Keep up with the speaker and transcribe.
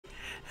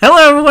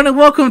Hello, everyone, and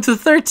welcome to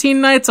 13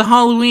 Nights of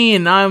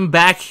Halloween. I'm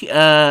back.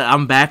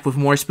 I'm back with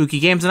more spooky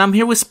games, and I'm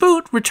here with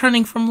Spoot,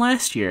 returning from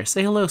last year.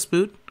 Say hello,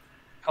 Spoot.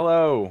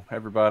 Hello,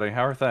 everybody.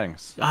 How are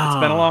things? It's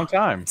been a long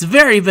time. It's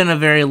been a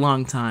very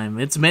long time.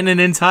 It's been an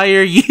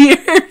entire year.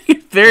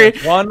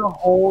 One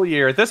whole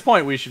year. At this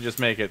point, we should just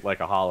make it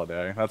like a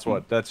holiday.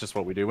 That's just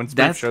what we do when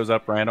Spoot shows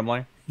up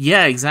randomly.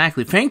 Yeah,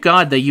 exactly. Thank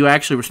God that you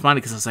actually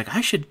responded, because I was like,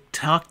 I should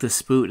talk to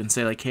Spoot and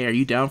say, like, hey, are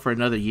you down for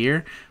another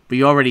year? But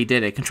you already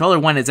did it. Controller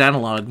 1 is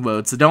analog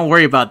mode, so don't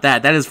worry about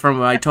that. That is from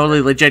my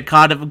totally legit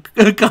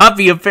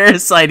copy of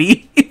Parasite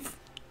Eve.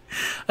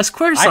 A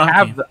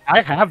Squaresoft game.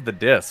 I have the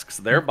discs.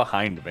 They're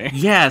behind me.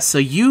 Yeah, so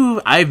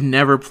I've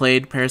never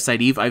played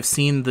Parasite Eve. I've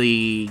seen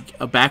the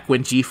back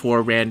when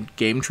G4 ran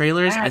game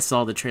trailers. I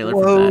saw the trailer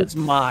for that. Blows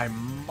my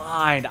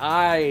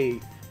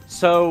mind.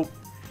 So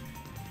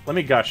let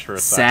me gush for a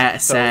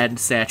second. Sad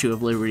Statue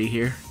of Liberty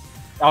here.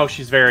 Oh,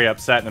 she's very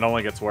upset, and it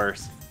only gets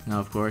worse. No,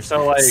 of course.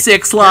 So like,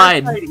 Six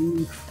line Parasite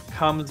Eve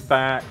comes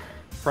back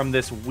from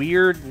this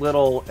weird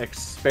little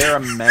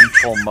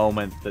experimental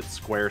moment that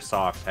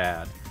Squaresoft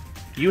had.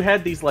 You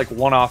had these like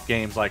one-off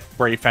games like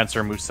Brave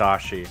Fencer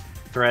Musashi,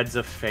 Threads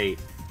of Fate,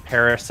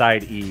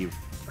 Parasite Eve,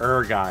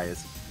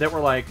 Guys, that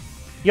were like,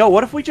 yo,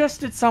 what if we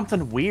just did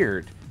something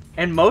weird?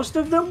 And most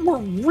of them were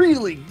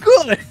really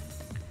good.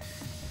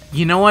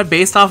 You know what?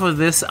 Based off of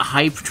this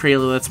hype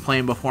trailer that's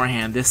playing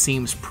beforehand, this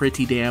seems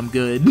pretty damn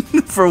good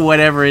for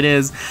whatever it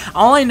is.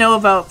 All I know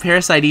about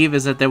Parasite Eve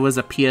is that there was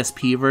a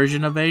PSP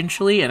version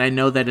eventually, and I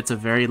know that it's a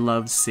very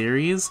loved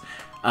series.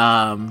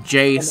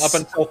 Jace...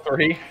 And up until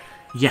 3.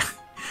 Yeah.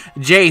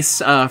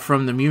 Jace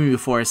from the Mew Mew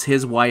Force,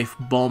 his wife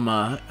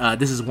Bulma,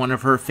 this is one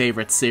of her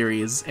favorite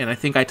series, and I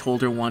think I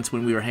told her once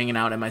when we were hanging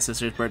out at my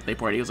sister's birthday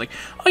party, I was like,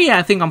 oh yeah,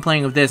 I think I'm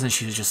playing with this, and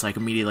she was just like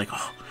immediately like,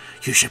 oh,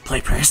 you should play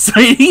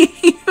Parasite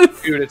Eve.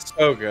 Dude, it's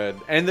so good.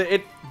 And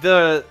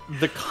the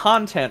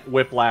content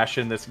whiplash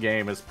in this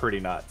game is pretty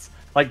nuts.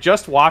 Like,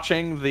 just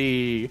watching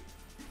the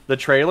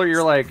trailer,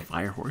 you're like,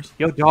 fire horse?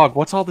 Yo, dog,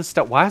 what's all this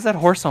stuff? Why is that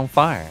horse on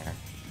fire?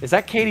 Is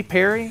that Katy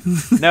Perry?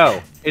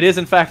 No, it is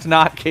in fact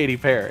not Katy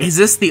Perry. Is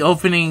this the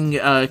opening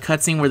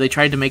cutscene where they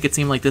tried to make it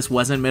seem like this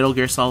wasn't Metal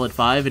Gear Solid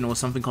 5 and it was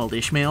something called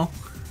Ishmael?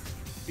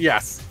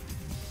 Yes.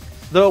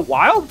 The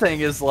wild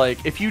thing is,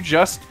 like, if you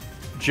just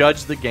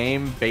judge the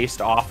game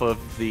based off of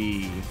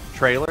the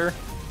trailer,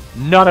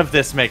 none of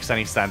this makes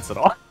any sense at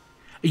all.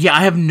 Yeah,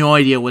 I have no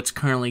idea what's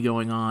currently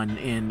going on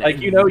in...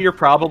 Like, you know, you're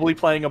probably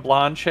playing a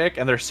blonde chick,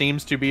 and there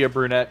seems to be a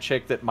brunette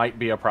chick that might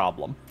be a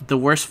problem. The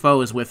worst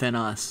foe is within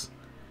us.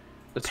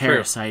 That's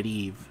Parasite true.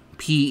 Eve.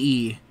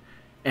 PE.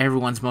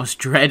 Everyone's most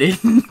dreaded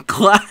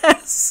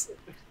class.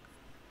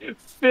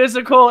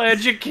 Physical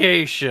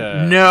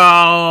education.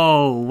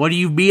 No! What do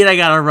you mean I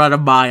gotta run a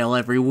mile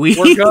every week?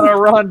 We're gonna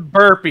run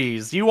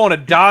burpees. You want a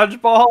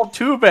dodgeball?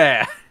 Too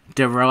bad.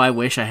 Bro, I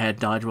wish I had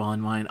dodgeball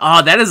in mind.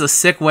 Oh, that is a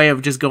sick way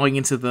of just going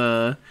into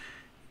the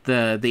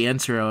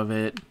intro of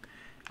it.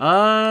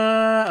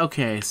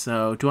 Okay,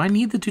 so do I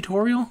need the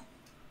tutorial?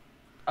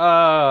 Dude,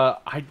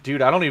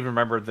 I don't even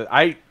remember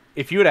that.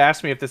 If you had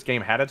asked me if this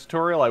game had a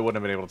tutorial, I wouldn't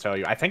have been able to tell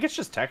you. I think it's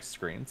just text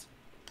screens.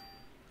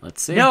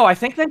 Let's see. No, I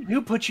think they do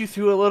put you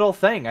through a little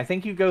thing. I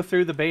think you go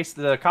through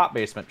the cop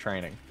basement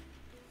training.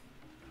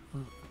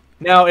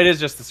 No, it is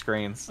just the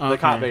screens. Okay. The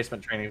cop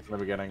basement training from the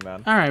beginning,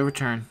 then. All right,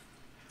 return.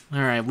 All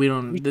right, we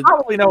don't... You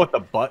probably know what the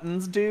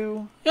buttons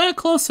do. Yeah,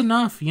 close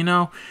enough, you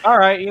know. All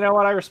right, you know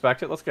what? I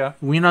respect it. Let's go.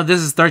 You know,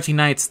 this is 13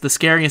 Nights. The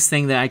scariest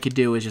thing that I could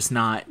do is just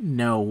not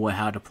know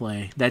how to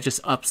play. That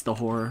just ups the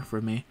horror for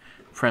me.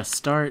 Press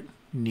start.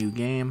 New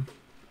game.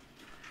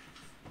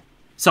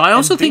 So I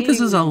also think this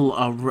is a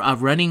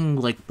running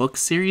like book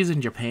series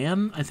in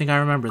Japan. I think I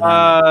remember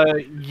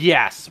that.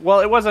 Yes. Well,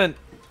 it wasn't.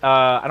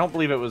 I don't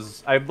believe it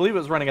was. I believe it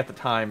was running at the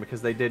time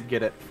because they did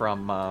get it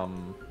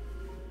from.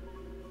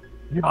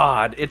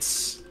 God,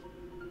 it's.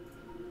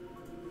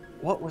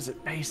 What was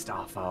it based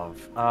off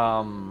of?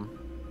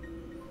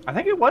 I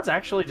think it was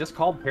actually just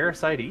called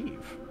Parasite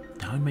Eve.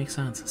 That would make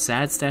sense.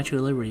 Sad Statue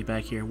of Liberty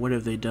back here. What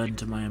have they done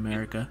to my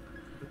America?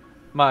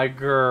 My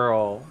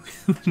girl.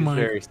 She's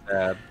very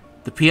sad.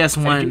 The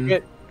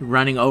PS1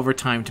 running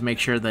overtime to make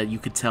sure that you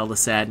could tell the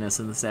sadness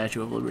in the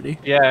Statue of Liberty.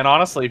 Yeah, and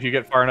honestly, if you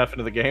get far enough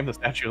into the game, the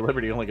Statue of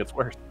Liberty only gets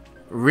worse.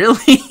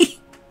 Really?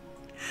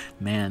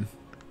 Man.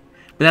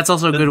 But that's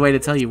also a good way to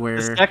tell you where...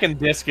 The second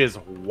disc is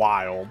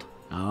wild.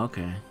 Oh,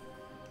 okay.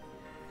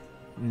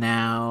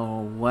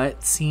 Now,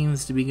 what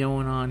seems to be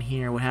going on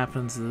here? What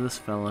happens to this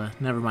fella?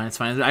 Never mind, it's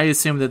fine. I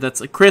assume that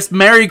that's a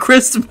Merry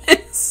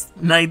Christmas!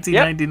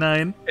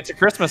 1999. Yep. It's a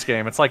Christmas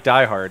game. It's like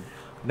Die Hard.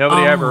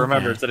 Nobody ever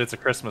remembers that it's a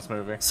Christmas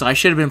movie. So I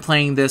should have been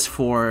playing this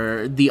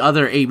for the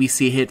other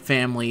ABC hit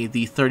family,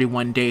 the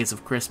 31 Days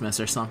of Christmas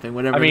or something.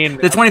 Whatever. I mean,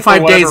 the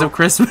 25 Days of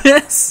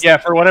Christmas. Yeah,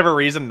 for whatever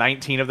reason,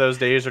 19 of those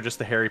days are just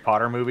the Harry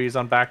Potter movies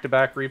on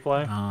back-to-back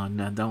replay. Oh,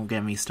 no, don't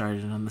get me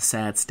started on the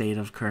sad state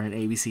of current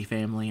ABC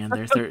family and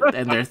their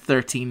and their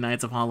 13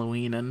 Nights of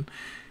Halloween and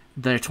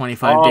their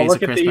 25 Days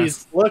of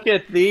Christmas. Look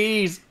at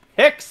these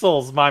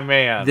pixels, my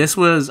man. This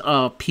was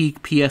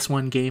peak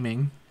PS1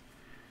 gaming.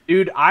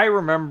 Dude, I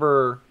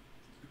remember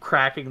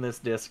cracking this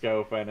disc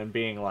open and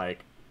being like,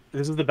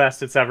 this is the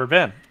best it's ever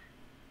been.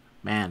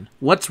 Man,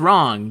 what's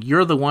wrong?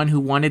 You're the one who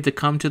wanted to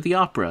come to the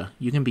opera.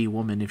 You can be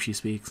woman if she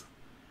speaks.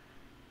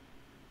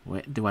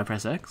 Wait, do I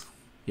press X?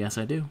 Yes,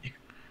 I do.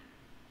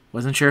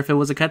 Wasn't sure if it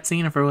was a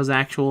cutscene or if it was an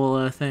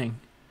actual thing.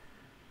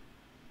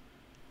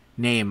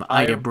 Name,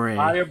 Aya Bray.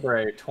 Aya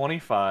Bray,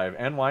 25,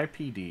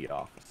 NYPD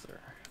officer.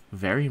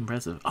 Very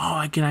impressive.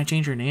 Oh, can I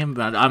change her name?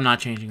 But I'm not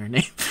changing her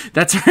name.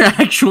 That's her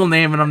actual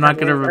name, and I'm not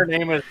gonna. Her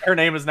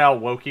name is now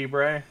Wokey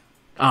Bray.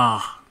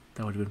 Oh,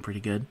 that would have been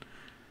pretty good.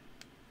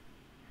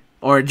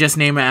 Or just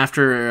name it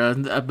after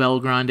a Bel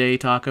Grande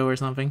taco or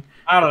something.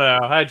 I don't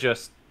know.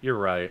 You're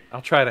right.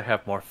 I'll try to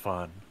have more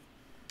fun.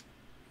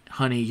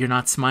 Honey, you're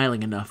not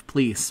smiling enough.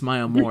 Please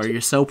smile more. You're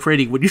so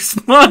pretty when you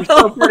smile. You're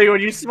so pretty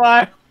when you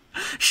smile.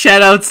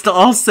 Shoutouts to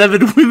all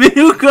 7 women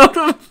who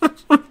go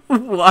to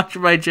watch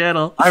my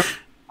channel.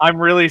 I'm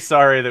really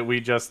sorry that we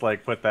just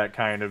like put that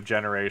kind of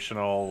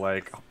generational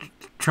like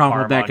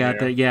trauma back out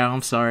there. Yeah,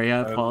 I'm sorry. I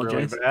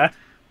apologize. Really bad.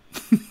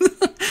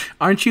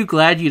 Aren't you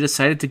glad you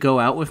decided to go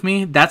out with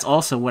me? That's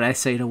also what I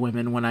say to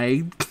women when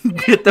I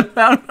get them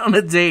out on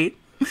a date.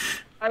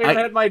 I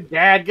had my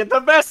dad get the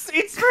best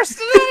seats first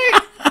today.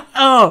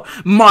 Oh,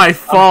 my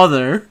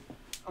father.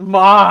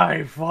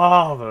 My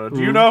father.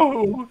 Do you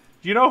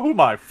know who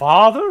my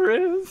father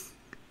is?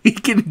 He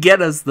can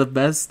get us the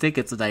best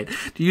tickets tonight.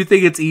 Do you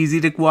think it's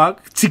easy to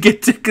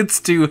get tickets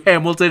to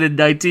Hamilton in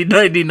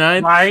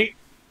 1999? Right.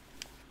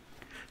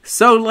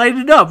 So light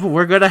it up.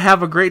 We're going to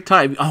have a great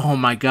time. Oh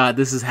my god,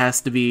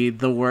 has to be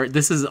the word.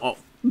 This is...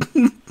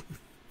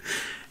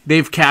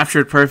 They've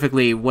captured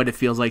perfectly what it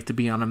feels like to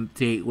be on a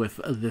date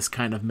with this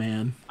kind of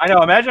man. I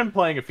know. Imagine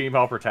playing a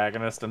female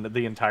protagonist and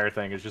the entire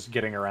thing is just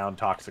getting around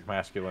toxic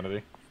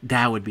masculinity.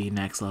 That would be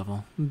next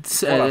level.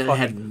 What a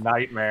fucking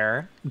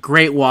nightmare.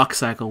 Great walk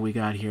cycle we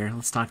got here.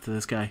 Let's talk to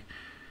this guy.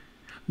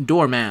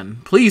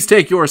 Doorman, please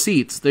take your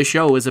seats. The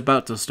show is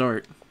about to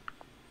start.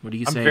 What do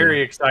you say? I'm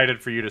very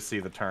excited for you to see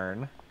the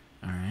turn.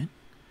 All right.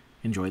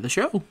 Enjoy the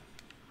show.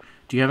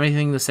 Do you have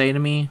anything to say to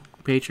me,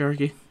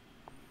 Patriarchy?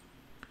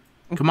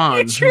 Come on.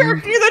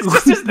 Patriarchy? That's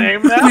just his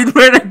name now? We'd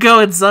better go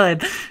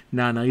inside.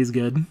 No, he's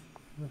good.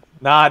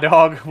 Nah,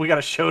 dog. We got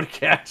a show to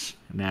catch.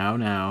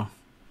 Now.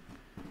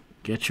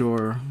 Get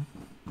your...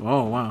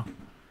 Oh, wow.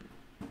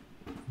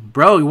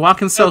 Bro, you're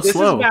walking so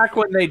slow. This is back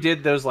when they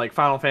did those like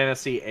Final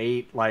Fantasy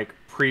VIII like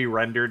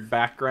pre-rendered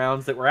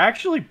backgrounds that were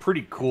actually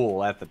pretty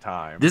cool at the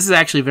time. This is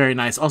actually very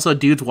nice. Also,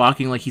 dude's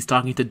walking like he's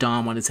talking to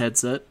Dom on his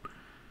headset.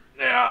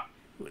 Yeah.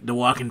 The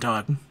walk and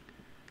talk.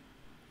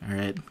 All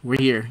right, we're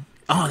here.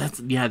 Oh,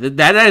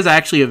 that is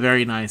actually a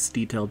very nice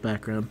detailed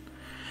background.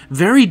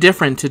 Very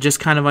different to just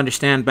kind of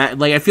understand.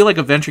 Like I feel like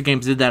adventure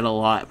games did that a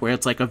lot, where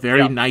it's like a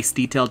very nice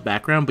detailed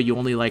background, but you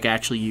only like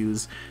actually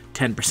use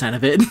 10%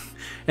 of it,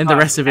 and the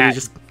rest of it is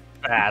just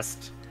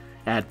fast.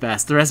 At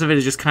best, the rest of it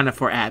is just kind of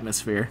for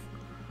atmosphere.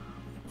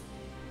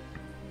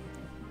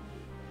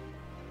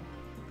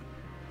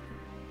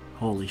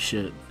 Holy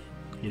shit!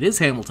 It is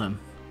Hamilton.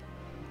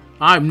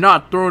 I'm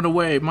not throwing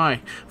away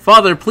my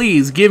father.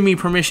 Please give me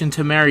permission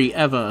to marry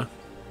Eva.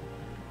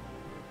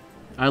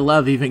 I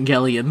love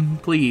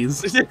Evangelion.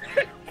 Please.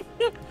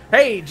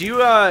 Hey, do you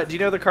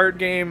know the card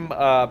game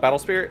Battle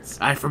Spirits?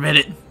 I forbid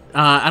it.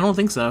 I don't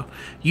think so.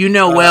 You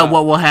know well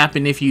what will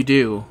happen if you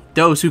do.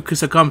 Those who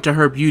succumb to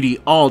her beauty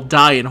all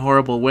die in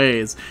horrible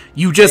ways.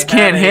 You just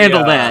can't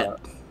handle that.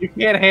 You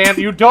can't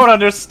handle. You don't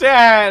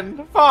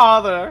understand,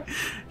 Father.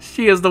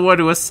 She is the one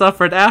who has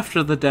suffered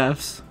after the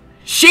deaths.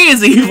 She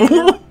is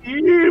evil.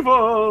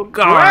 Evil.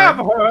 Grab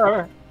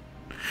her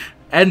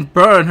and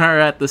burn her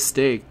at the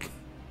stake.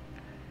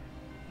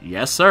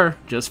 Yes, sir.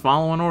 Just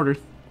following orders.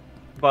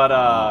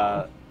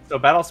 But so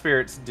Battle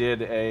Spirits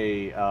did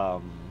a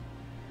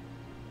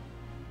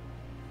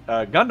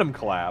Gundam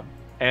collab,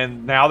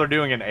 and now they're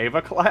doing an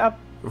Eva collab.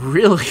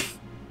 Really?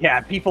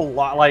 Yeah, people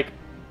like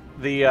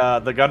the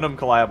Gundam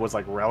collab was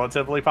like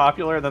relatively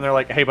popular. Then they're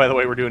like, hey, by the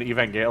way, we're doing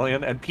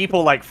Evangelion, and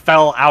people like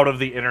fell out of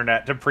the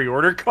internet to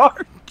pre-order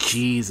cards.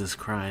 Jesus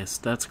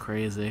Christ, that's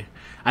crazy.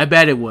 I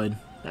bet it would,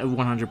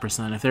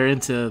 100%. If they're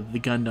into the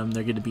Gundam,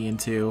 they're going to be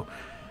into.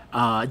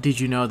 Did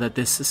you know that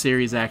this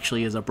series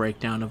actually is a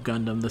breakdown of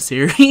Gundam the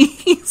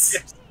series?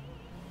 Yes.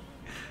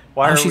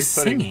 Why are she's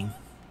singing?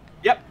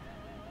 Yep.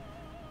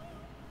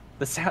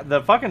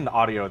 The fucking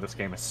audio of this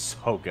game is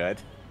so good.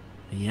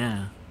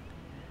 Yeah.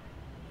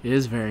 It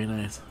is very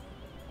nice.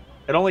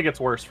 It only gets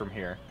worse from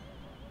here.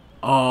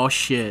 Oh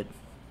shit.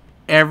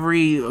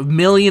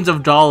 Millions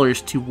of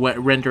dollars to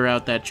render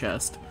out that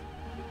chest.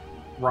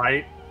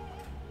 Right.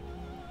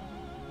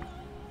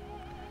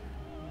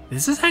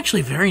 This is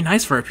actually very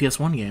nice for a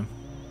PS1 game.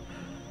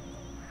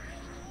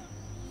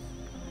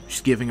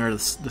 She's giving her the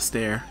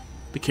stare.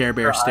 The Care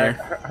Bear stare.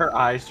 Her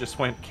eyes just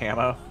went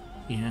camo.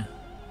 Yeah.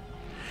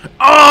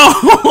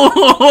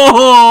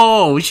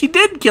 Oh! She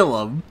did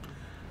kill him!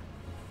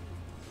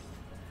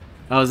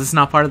 Oh, is this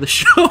not part of the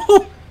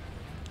show?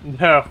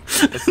 No,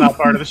 it's not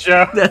part of the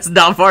show. That's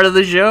not part of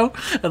the show?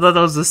 I thought that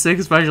was a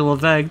sick special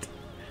effect.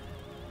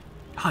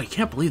 Oh, I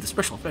can't believe the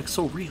special effect's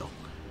so real.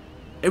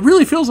 It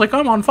really feels like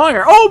I'm on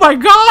fire. Oh my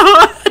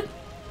god!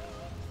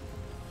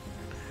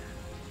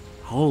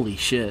 Holy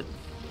shit.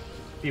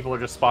 People are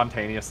just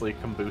spontaneously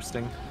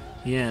combusting.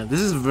 Yeah, this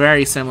is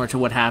very similar to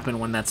what happened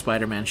when that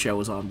Spider-Man show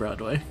was on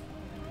Broadway.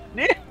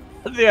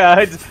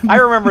 Yeah, I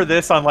remember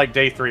this on like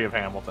day 3 of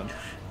Hamilton.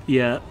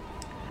 Yeah.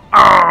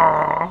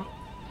 Ah!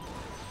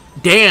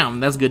 Damn,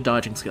 that's good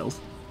dodging skills.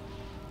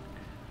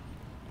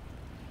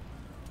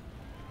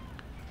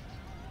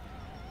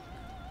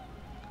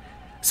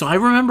 So I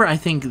remember, I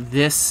think,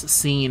 this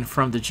scene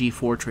from the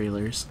G4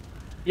 trailers.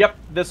 Yep,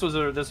 this was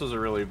a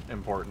really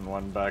important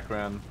one back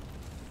then.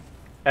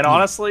 And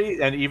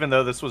honestly, and even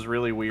though this was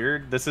really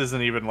weird, this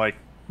isn't even like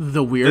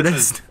the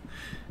weirdest.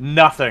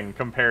 Nothing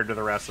compared to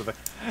the rest of the.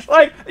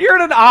 Like, you're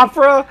in an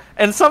opera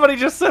and somebody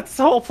just sets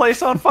the whole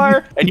place on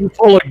fire and you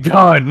pull a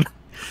gun.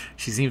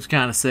 She seems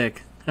kind of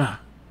sick.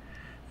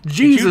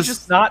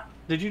 Jesus.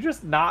 Did you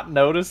just not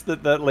notice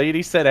that that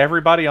lady set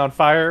everybody on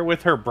fire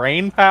with her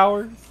brain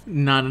powers?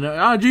 Not enough.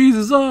 Oh,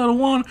 Jesus, I don't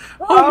want.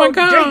 Oh my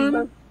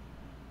God.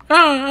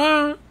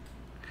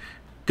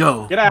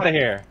 Go. Get out of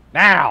here.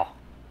 Now.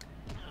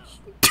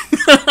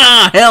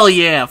 Hell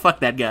yeah.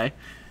 Fuck that guy.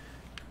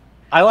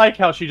 I like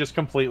how she just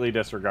completely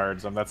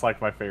disregards him. That's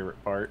like my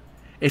favorite part.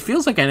 It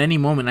feels like at any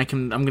moment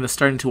I'm going to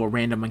start into a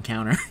random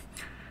encounter.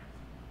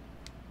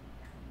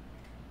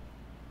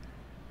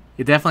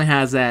 It definitely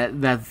has that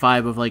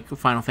vibe of like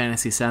Final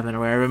Fantasy VII,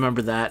 where I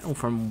remember that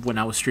from when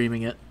I was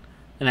streaming it.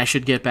 And I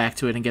should get back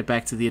to it and get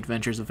back to the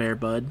adventures of Air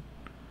Bud.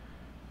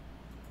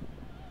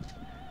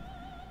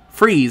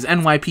 Freeze,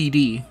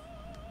 NYPD.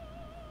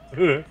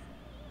 You're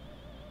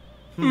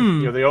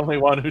the only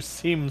one who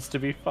seems to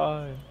be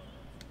fine.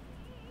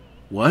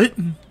 What?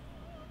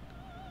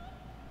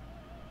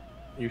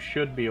 You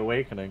should be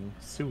awakening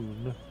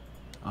soon.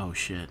 Oh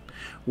shit.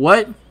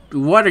 What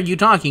are you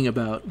talking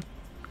about?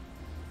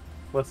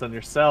 Listen,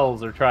 your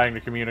cells are trying to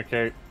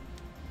communicate.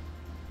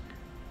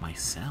 My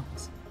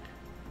cells?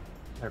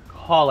 They're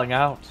calling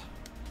out.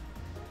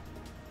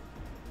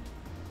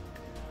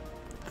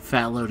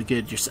 Fat load of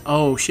good.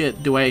 Oh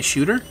shit, do I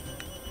shoot her?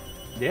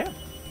 Yeah.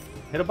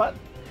 Hit a button.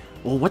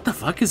 Well, what the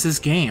fuck is this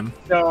game?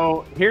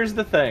 So, here's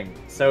the thing.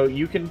 So,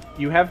 you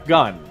have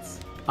guns.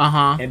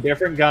 Uh-huh. And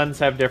different guns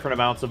have different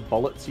amounts of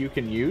bullets you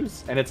can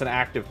use, and it's an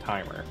active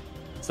timer.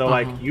 So,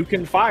 like, you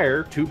can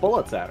fire 2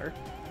 bullets at her.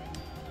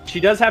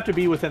 She does have to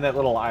be within that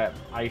little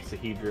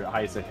isohedron?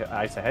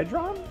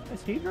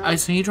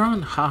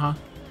 Isohedron? Haha.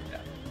 Yeah.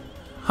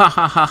 Ha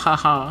ha ha ha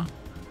ha.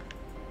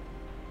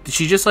 Did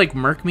she just, like,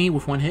 murk me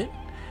with one hit?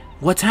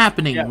 What's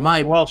happening?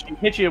 Yeah, well, she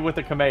hit you with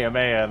a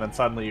Kamehameha, and then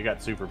suddenly you got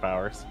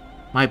superpowers.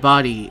 My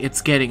body,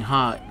 it's getting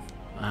hot.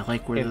 I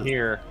like where in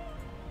here.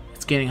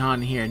 It's getting hot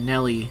in here.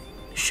 Nelly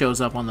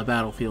shows up on the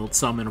battlefield,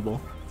 summonable.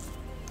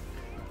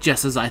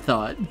 Just as I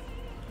thought.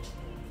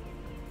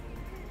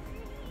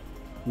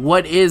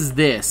 What is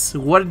this?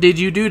 What did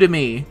you do to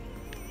me?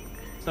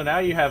 So now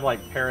you have, like,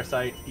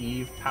 Parasite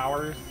Eve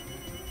powers.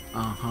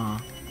 Uh-huh.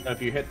 So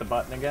if you hit the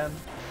button again...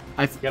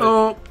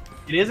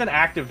 It is an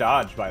active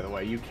dodge, by the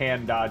way. You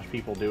can dodge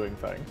people doing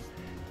things.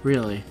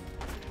 Really?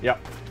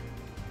 Yep.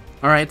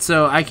 Alright,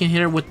 so I can hit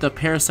her with the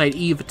Parasite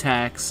Eve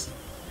attacks.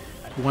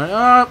 Went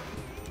up.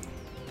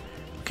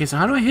 Okay, so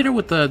how do I hit her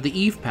with the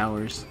Eve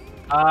powers?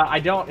 I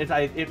don't.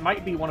 It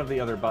might be one of the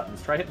other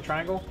buttons. Try hitting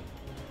triangle.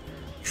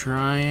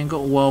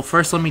 Triangle. Well,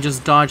 first let me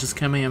just dodge this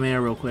Kamehameha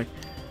real quick.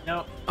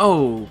 No.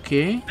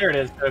 Okay. There it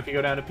is. So if you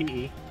go down to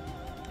PE.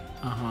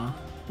 Uh-huh.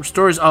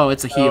 Restores... Oh,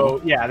 it's a heal.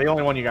 Oh, yeah, the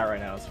only one you got right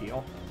now is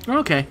heal.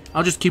 Okay.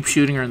 I'll just keep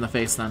shooting her in the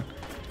face then.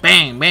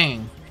 Bang,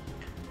 bang.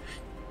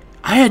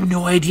 I had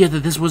no idea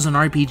that this was an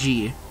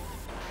RPG.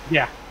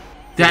 Yeah.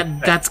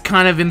 That's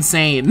kind of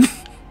insane.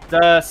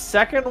 The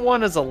second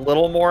one is a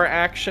little more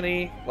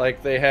action-y.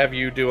 Like, they have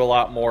you do a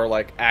lot more,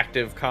 like,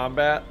 active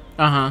combat.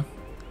 Uh-huh.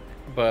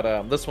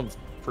 But this one's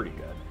pretty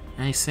good.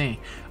 I see.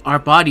 Our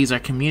bodies are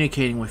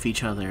communicating with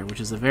each other,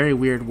 which is a very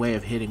weird way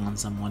of hitting on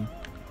someone.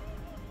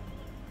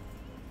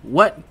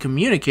 What?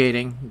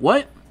 Communicating?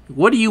 What?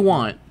 What do you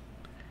want?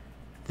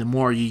 The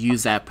more you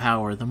use that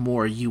power, the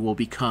more you will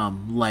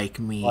become like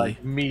me.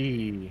 Like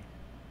me.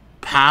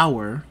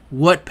 Power?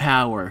 What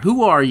power?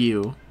 Who are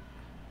you?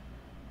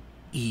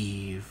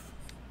 Eve.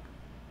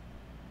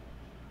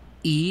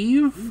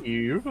 Eve?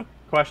 Eve?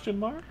 Question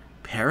mark?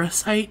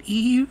 Parasite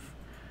Eve?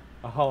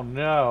 Oh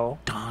no.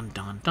 Dun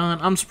dun dun.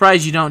 I'm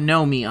surprised you don't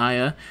know me,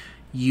 Aya.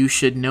 You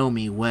should know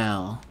me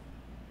well.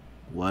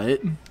 What?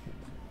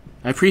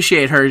 I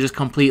appreciate her just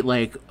complete,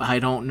 like, I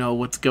don't know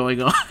what's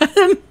going on.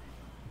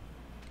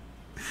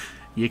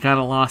 You kind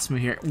of lost me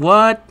here.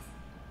 What?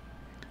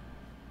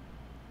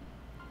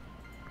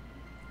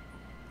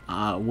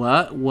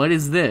 What? What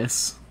is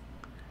this?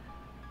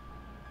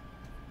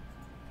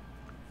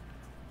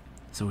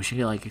 So was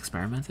she, like,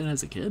 experimented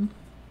as a kid?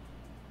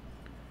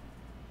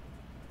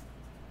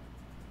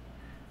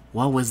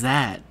 What was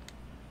that?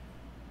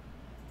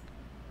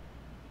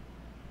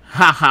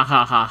 Ha ha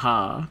ha ha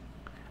ha.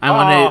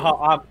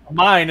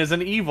 Mine is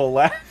an evil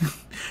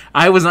laugh.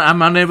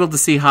 I'm unable to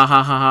see ha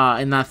ha ha ha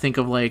and not think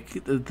of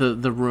like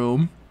the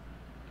room.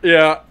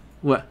 Yeah.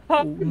 What?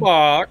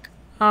 Mark.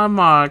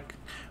 Mark.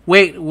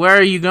 Wait, where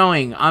are you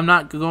going? I'm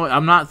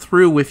not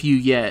through with you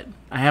yet.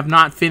 I have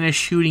not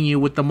finished shooting you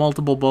with the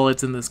multiple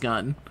bullets in this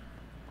gun.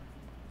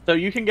 So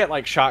you can get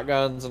like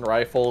shotguns and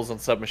rifles and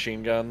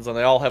submachine guns, and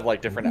they all have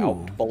like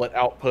different bullet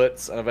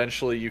outputs, and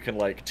eventually you can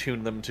like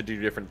tune them to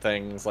do different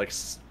things, like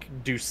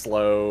do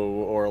slow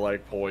or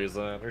like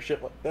poison or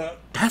shit like that.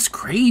 That's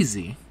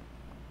crazy.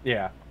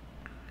 Yeah,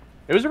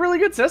 it was a really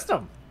good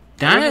system.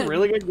 It was a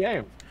really good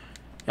game.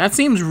 That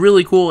seems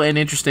really cool and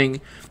interesting,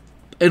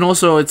 and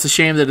also it's a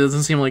shame that it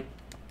doesn't seem like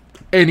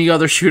any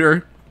other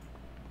shooter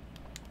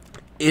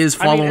is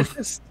following. I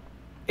mean,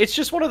 it's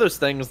just one of those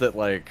things that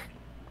like.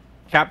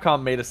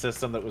 Capcom made a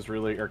system that was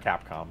really, or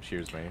Capcom,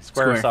 excuse me,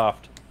 Squaresoft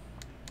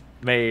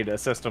made a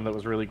system that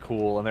was really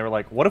cool, and they were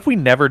like, what if we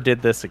never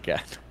did this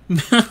again?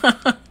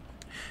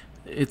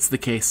 It's the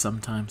case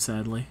sometimes,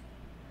 sadly.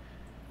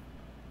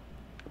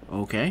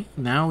 Okay,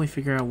 now we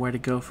figure out where to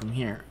go from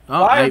here.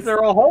 Oh, why is there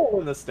a hole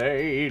in the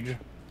stage?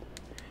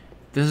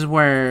 This is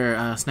where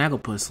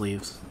Snagglepuss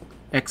leaves.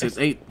 Exit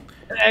 8.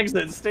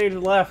 Exit, stage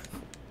left.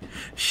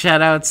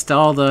 Shoutouts to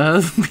all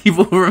the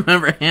people who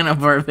remember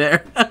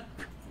Hanna-Barbera.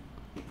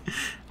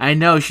 I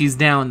know she's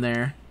down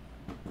there.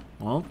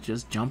 Well,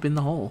 just jump in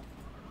the hole.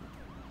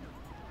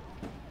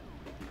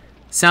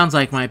 Sounds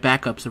like my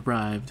backups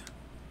arrived.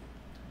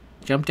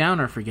 Jump down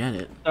or forget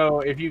it.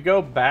 So if you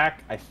go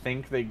back, I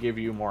think they give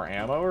you more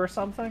ammo or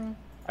something.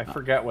 I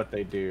forget what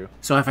they do.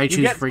 So if I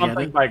choose forget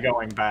it by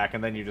going back,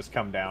 and then you just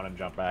come down and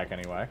jump back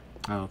anyway.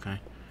 Oh, okay.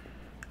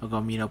 I'll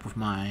go meet up with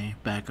my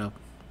backup.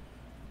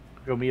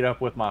 Go meet up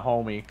with my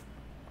homie.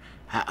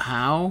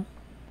 How?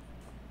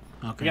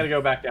 Okay. You gotta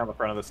go back down the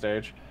front of the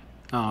stage.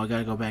 Oh, I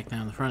gotta go back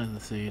down the front of the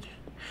stage.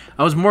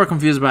 I was more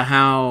confused about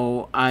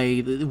how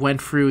I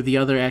went through the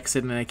other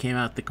exit and I came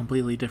out the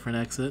completely different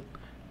exit.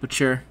 But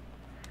sure.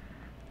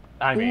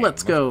 I mean,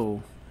 let's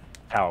go.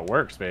 How it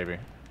works, baby.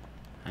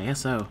 I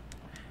guess so.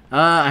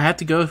 I have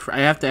to go.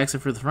 I have to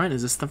exit for the front.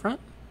 Is this the front?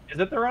 Is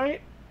it the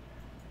right?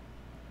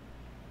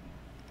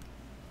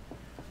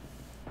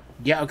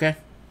 Yeah. Okay.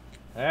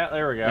 Yeah.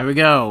 There we go. There we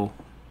go.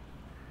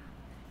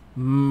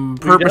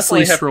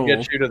 Purposely stroll. To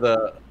get you to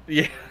the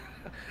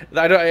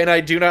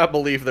I do not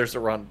believe there's a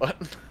run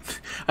button.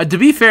 To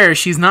be fair,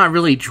 she's not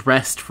really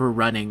dressed for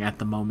running at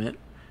the moment,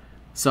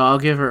 so I'll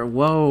give her.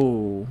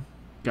 Whoa,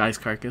 guy's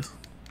carcass.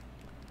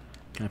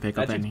 Can I pick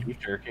up any? Beef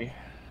jerky.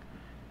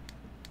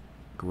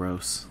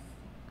 Gross.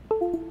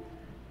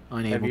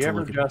 Unable have you to ever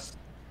look at just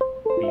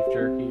beef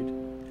jerkied?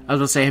 I was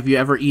gonna say, have you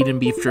ever eaten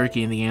beef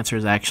jerky? And the answer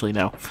is actually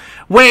no.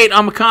 Wait,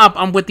 I'm a cop.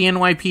 I'm with the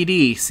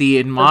NYPD. See,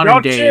 in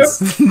modern days,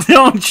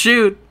 don't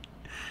shoot.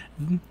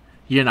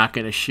 You're not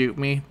gonna shoot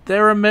me.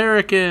 They're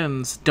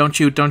Americans. Don't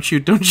shoot. Don't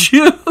shoot. Don't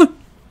shoot.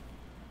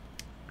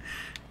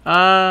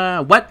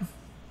 What?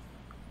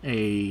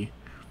 Hey.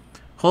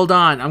 Hold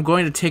on, I'm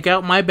going to take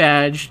out my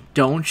badge.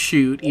 Don't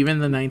shoot. Even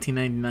the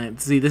 1999.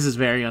 See, this is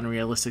very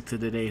unrealistic to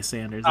today's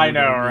standards. I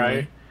know,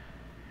 right?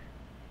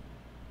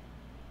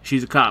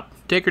 She's a cop.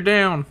 Take her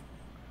down.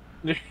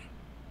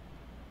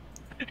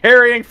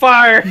 Harrying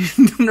fire.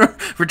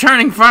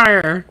 Returning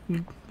fire.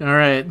 All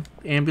right,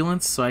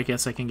 ambulance. So I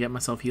guess I can get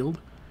myself healed.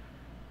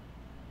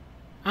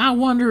 I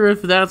wonder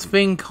if that's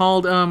being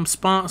called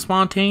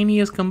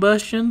spontaneous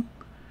combustion.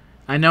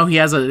 I know he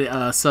has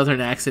a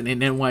southern accent in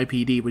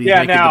NYPD, but he's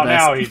making the best.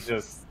 Now he's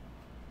just.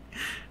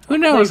 Who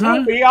knows,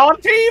 huh? Be on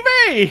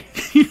TV.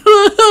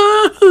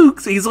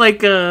 He's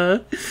like yeah,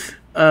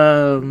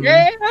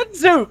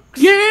 Zooks.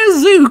 Yeah,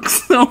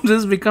 Zooks. So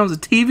this becomes a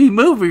TV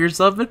movie or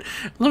something.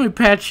 Let me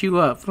patch you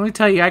up. Let me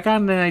tell you, I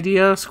got an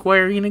idea.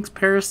 Square Enix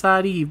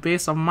Parasite Eve,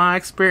 based on my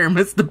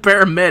experiments. The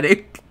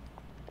paramedic.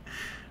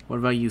 What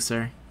about you,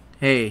 sir?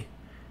 Hey,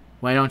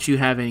 why don't you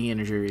have any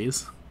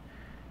injuries?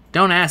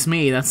 Don't ask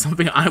me, that's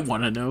something I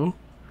want to know.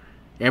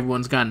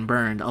 Everyone's gotten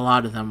burned. A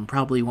lot of them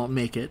probably won't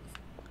make it.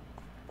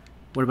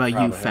 What about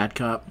you, fat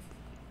cop?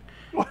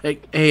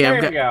 Hey,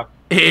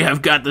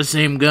 I've got the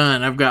same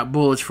gun. I've got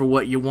bullets for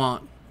what you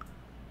want.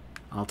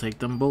 I'll take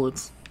them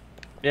bullets.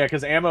 Yeah,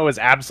 because ammo is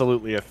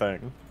absolutely a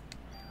thing.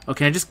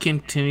 Okay, I just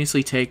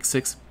continuously take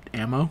 6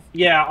 ammo?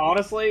 Yeah,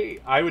 honestly,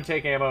 I would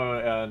take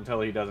ammo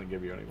until he doesn't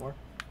give you any more.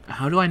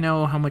 How do I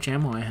know how much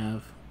ammo I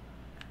have?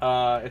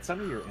 It's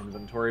under your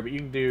inventory, but you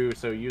can do,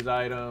 so use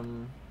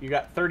item, you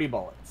got 30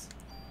 bullets.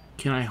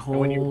 Can I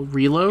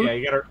reload?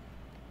 Yeah,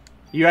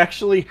 you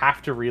actually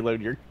have to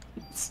reload your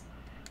guns.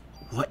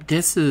 What?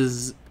 This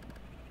is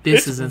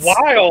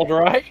wild,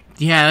 right?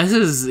 Yeah, this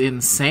is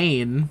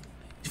insane.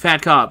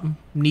 Fat cop,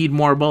 need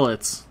more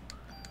bullets.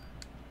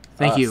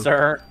 Thank you.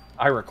 Sir,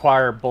 I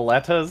require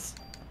bullettas.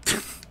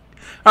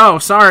 Oh,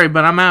 sorry,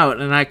 but I'm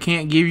out, and I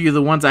can't give you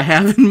the ones I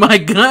have in my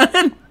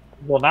gun.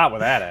 Well, not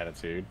with that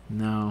attitude.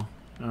 No.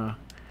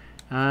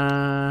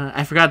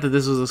 I forgot that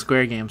this was a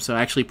Square game, so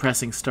actually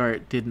pressing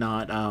start did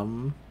not,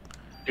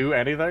 do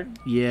anything?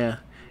 Yeah.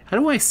 How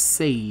do I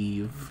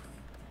save?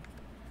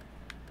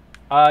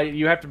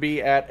 You have to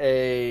be at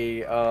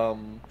a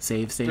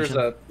Save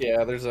station?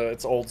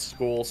 it's old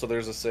school, so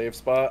there's a save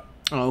spot.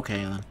 Oh, okay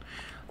then.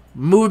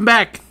 Moving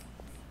back.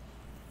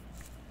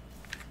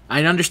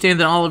 I understand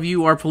that all of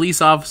you are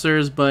police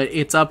officers, but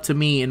it's up to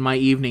me in my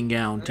evening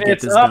gown to get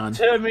this done.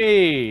 It's up to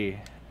me.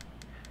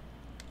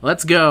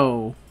 Let's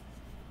go.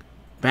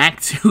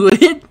 Back to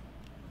it.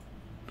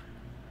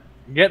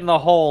 Get in the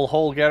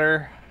hole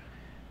getter.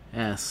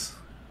 Yes.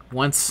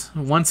 Once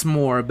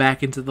more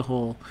back into the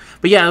hole.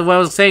 But yeah, what I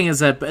was saying is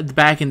that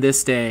back in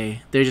this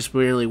day, there just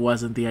really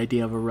wasn't the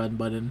idea of a run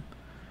button.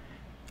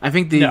 I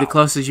think the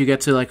closest you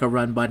get to like a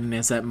run button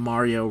is that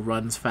Mario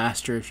runs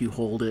faster if you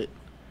hold it.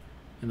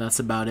 And that's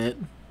about it.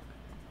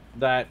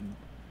 That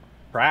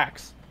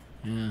tracks.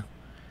 Yeah.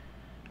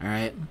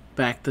 Alright,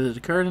 back to the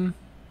curtain.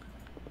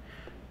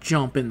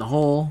 Jump in the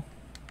hole.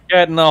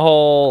 Get in the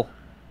hole.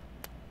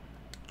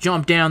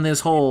 Jump down this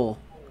hole.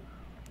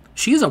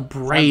 She's a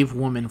brave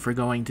woman for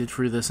going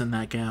through this in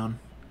that gown.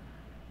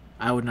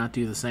 I would not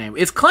do the same.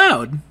 It's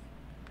Cloud!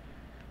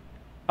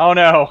 Oh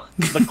no.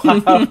 The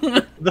cloud.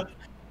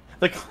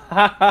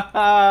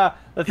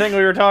 the thing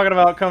we were talking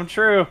about come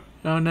true.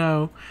 Oh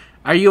no.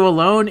 Are you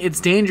alone? It's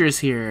dangerous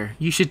here.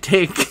 You should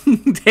take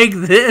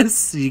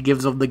this. He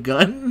gives him the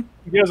gun.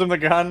 He gives him the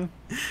gun.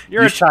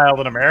 You're a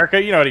child in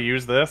America. You know how to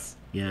use this.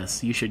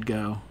 Yes, you should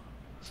go.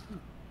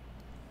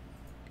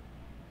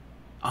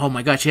 Oh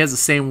my god, she has the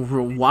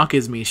same walk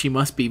as me. She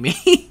must be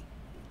me.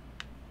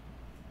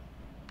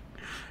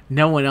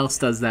 No one else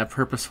does that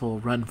purposeful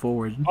run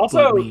forward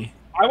also, but me.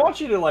 I want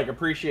you to like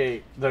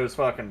appreciate those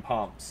fucking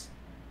pumps.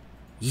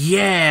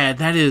 Yeah,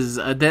 that is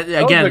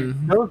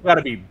again. Those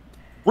gotta be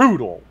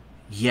brutal.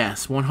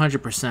 Yes,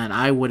 100%.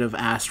 I would have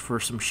asked for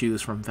some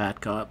shoes from Fat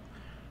Cup.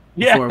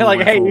 Yeah, like,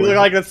 hey, you look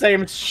like the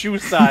same shoe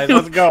size.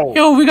 Let's go.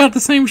 Yo, we got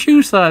the same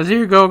shoe size. Here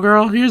you go,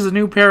 girl. Here's a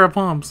new pair of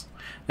pumps.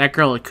 That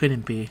girl, it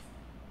couldn't be.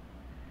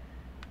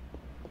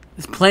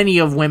 There's plenty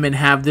of women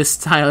have this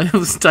type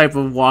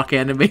of walk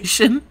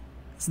animation.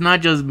 It's not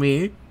just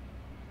me.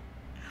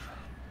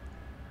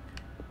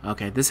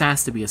 Okay, this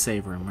has to be a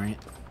save room, right?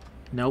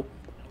 Nope.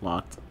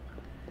 Locked.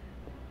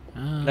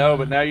 No,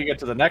 but now you get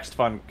to the next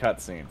fun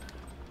cutscene.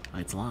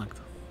 It's locked.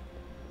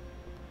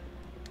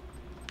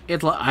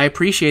 I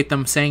appreciate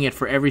them saying it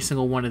for every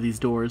single one of these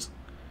doors.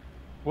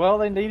 Well,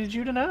 they needed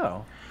you to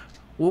know.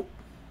 Whoop.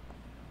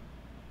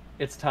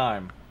 It's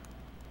time.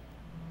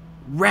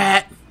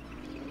 Rat!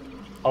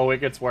 Oh, it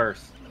gets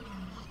worse.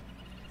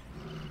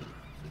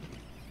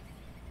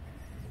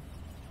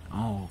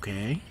 Oh,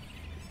 okay.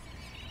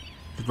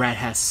 The rat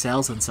has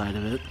cells inside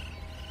of it.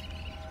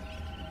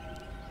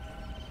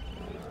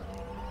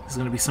 Is it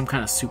gonna be some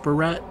kind of super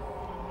rat?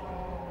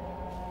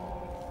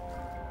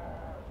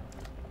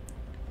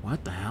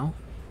 What the hell?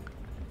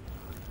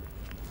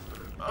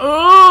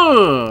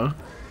 Oh!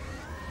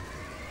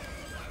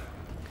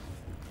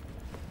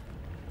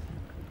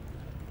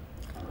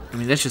 I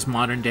mean, that's just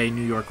modern day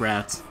New York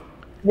rats.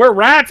 We're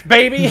rats,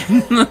 baby!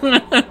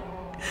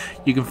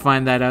 You can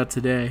find that out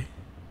today.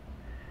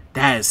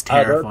 That is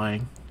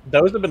terrifying.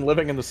 Those have been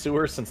living in the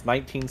sewers since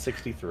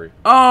 1963.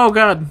 Oh,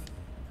 God.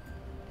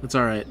 That's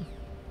alright.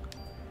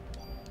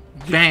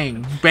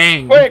 Bang,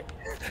 bang. Quick!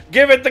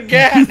 Give it the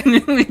gat!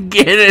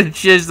 Get it,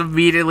 just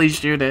immediately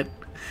shoot it.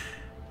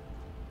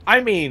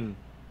 I mean,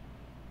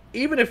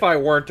 even if I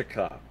weren't a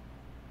cop,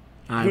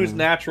 whose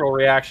natural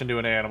reaction to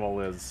an animal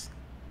is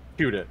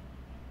shoot it.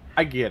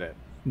 I get it.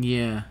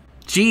 Yeah.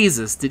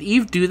 Jesus, did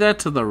Eve do that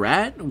to the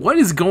rat? What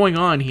is going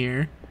on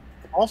here?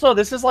 Also,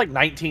 this is like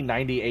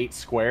 1998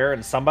 Square,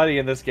 and somebody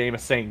in this game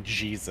is saying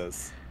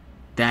Jesus.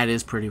 That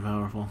is pretty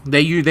powerful.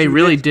 They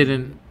really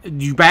didn't.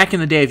 Back in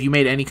the day, if you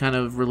made any kind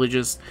of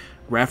religious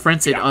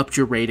reference, it upped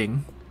your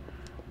rating.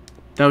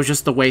 That was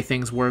just the way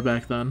things were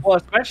back then. Well,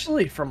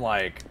 especially from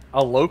like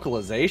a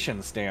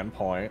localization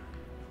standpoint.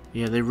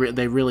 Yeah, they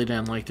really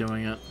didn't like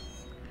doing it.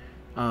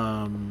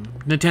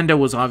 Nintendo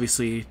was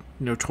obviously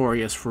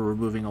notorious for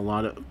removing a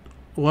lot of.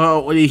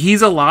 Whoa,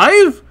 he's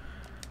alive?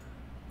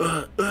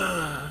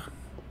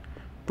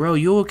 Bro,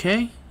 you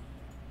okay?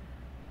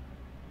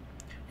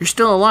 You're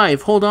still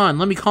alive. Hold on.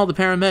 Let me call the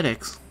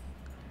paramedics.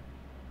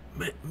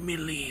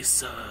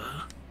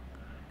 Melissa.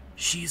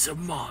 She's a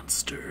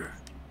monster.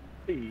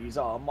 She's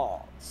a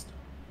monster.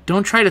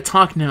 Don't try to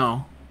talk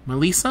now.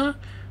 Melissa?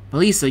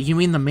 Melissa, you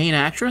mean the main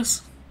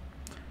actress?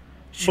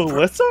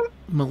 Melissa?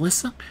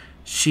 Melissa?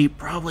 She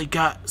probably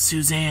got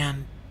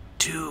Suzanne,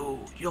 too.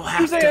 You'll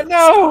have Suzanne, to...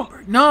 no! Stop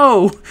her.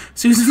 No!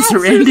 Susan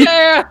Sarandon.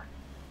 Suzanne!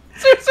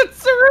 Susan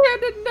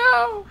Sarandon,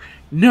 no!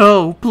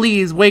 No,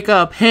 please, wake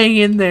up. Hang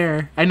in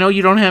there. I know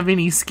you don't have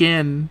any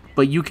skin,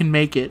 but you can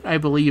make it. I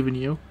believe in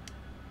you.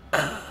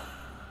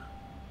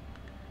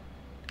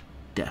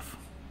 Deaf.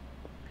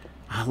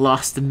 I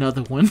lost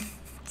another one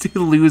to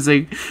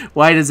losing.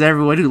 Why does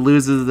everyone who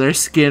loses their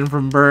skin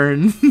from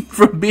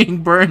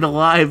being burned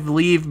alive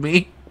leave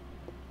me?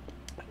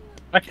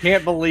 I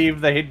can't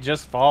believe they'd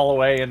just fall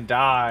away and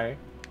die.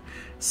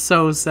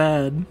 So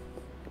sad.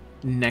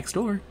 Next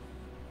door.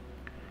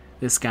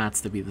 This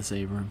gots to be the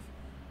save room.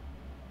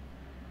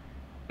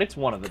 It's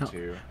one of the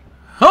two.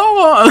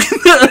 Oh,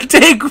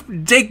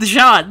 take the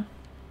shot.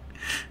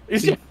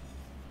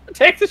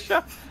 Take the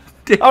shot.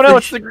 Oh no,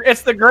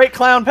 it's the great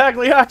clown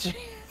Pagliacci.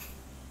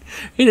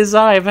 It is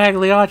I,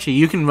 Pagliacci.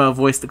 You can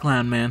voice the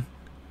clown, man.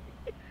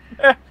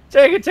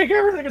 Take it, take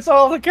everything. It's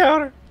all on the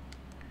counter.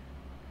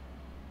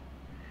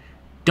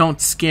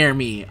 Don't scare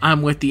me.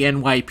 I'm with the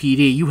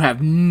NYPD. You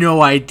have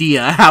no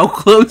idea how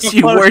close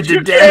you were to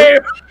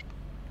death.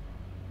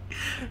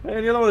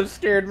 Man, you're the one that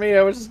scared me.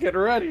 I was just getting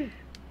ready.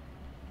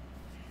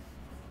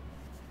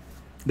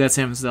 That's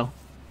him still.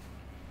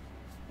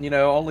 You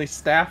know, only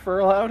staff are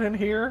allowed in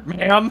here,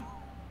 ma'am.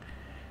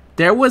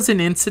 There was an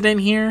incident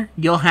here.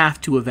 You'll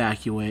have to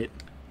evacuate.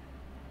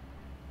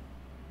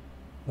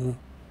 Ooh.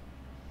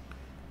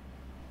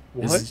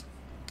 What?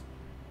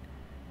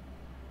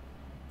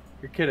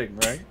 You're kidding,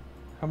 right?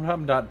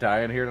 I'm not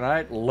dying here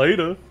tonight.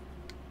 Later.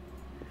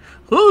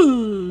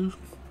 Ooh.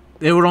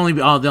 It would only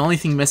be. Oh, the only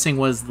thing missing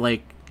was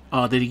like.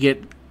 Oh, did he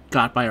get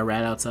got by a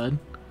rat outside?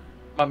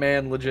 My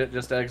man legit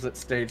just exit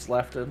stage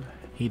left him.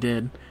 He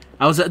did.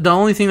 The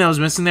only thing that was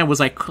missing there was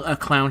like a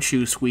clown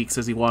shoe squeaks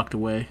as he walked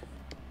away.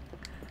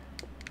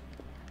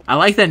 I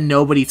like that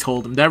nobody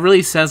told him. That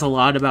really says a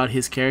lot about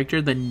his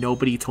character. That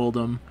nobody told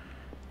him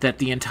that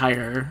the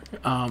entire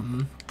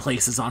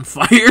place is on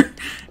fire,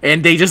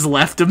 and they just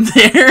left him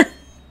there.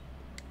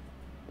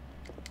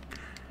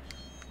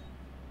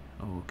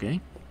 Okay.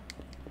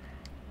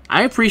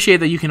 I appreciate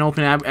that you can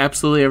open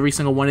absolutely every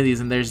single one of these,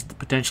 and there's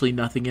potentially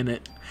nothing in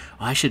it.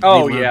 Oh, I should.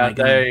 Oh yeah,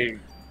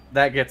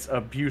 that gets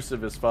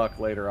abusive as fuck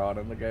later on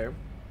in the game.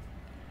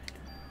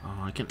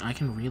 Oh, I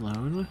can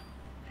reload.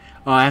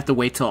 Oh, I have to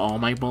wait till all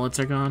my bullets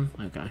are gone.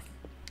 Okay.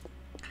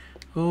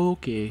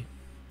 Okay.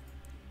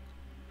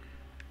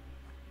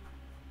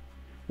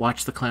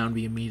 Watch the clown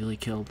be immediately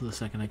killed the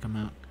second I come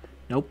out.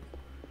 Nope.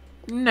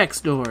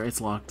 Next door. It's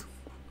locked.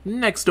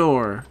 Next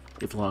door.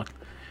 It's locked.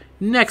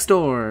 Next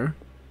door.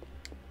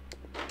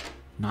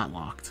 Not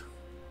locked.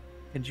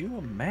 Could you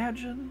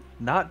imagine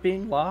not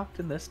being locked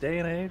in this day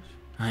and age?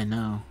 I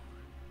know.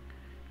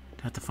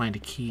 I have to find a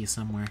key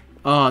somewhere.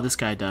 Oh, this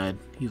guy died.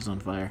 He was on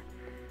fire.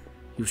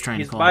 He was trying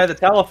to call. He's by the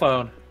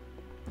telephone.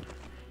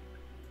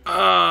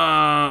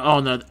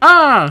 Oh no.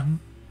 Ah!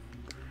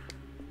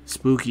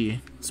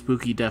 Spooky.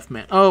 Spooky deaf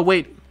man. Oh,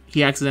 wait.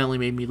 He accidentally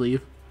made me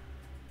leave.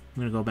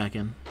 I'm gonna go back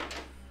in.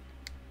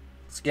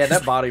 Yeah,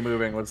 that body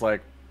moving was,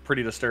 like,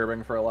 pretty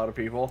disturbing for a lot of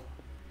people.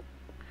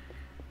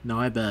 No,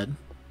 I bet.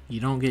 You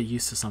don't get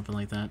used to something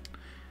like that.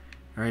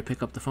 Alright,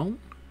 pick up the phone.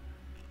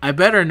 I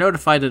better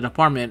notify the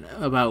department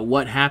about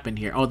what happened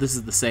here. Oh, this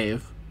is the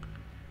save.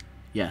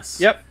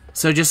 Yes. Yep.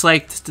 So just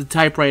like the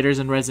typewriters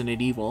in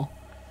Resident Evil,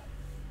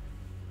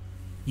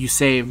 you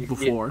saved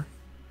before.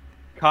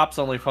 Cops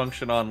only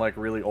function on, like,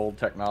 really old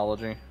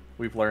technology.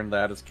 We've learned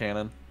that as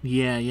canon.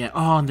 Yeah, yeah.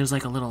 Oh, and there's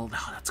like a little...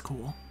 Oh, that's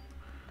cool.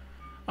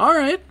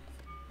 Alright.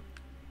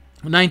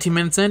 19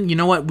 minutes in. You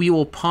know what? We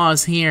will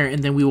pause here,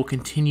 and then we will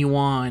continue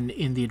on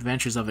in the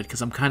adventures of it, because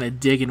I'm kind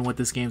of digging what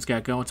this game's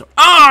got going. So,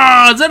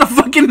 is that a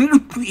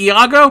fucking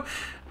Iago?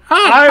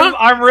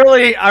 I'm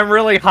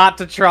really hot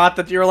to trot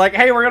that you're like,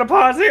 hey, we're gonna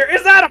pause here.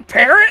 Is that a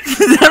parrot?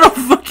 Is that a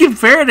fucking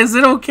parrot? Is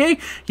it okay?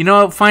 You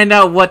know, find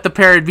out what the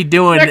parrot be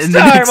doing next in the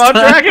time next on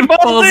time. Dragon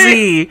Ball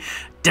Z.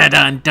 Dun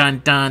dun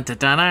dun dun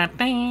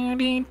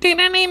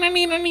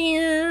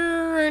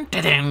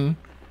dun.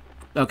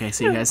 Okay,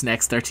 see you guys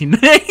next 13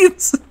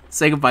 days.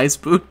 Say goodbye,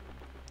 Spoon.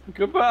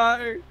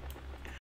 Goodbye.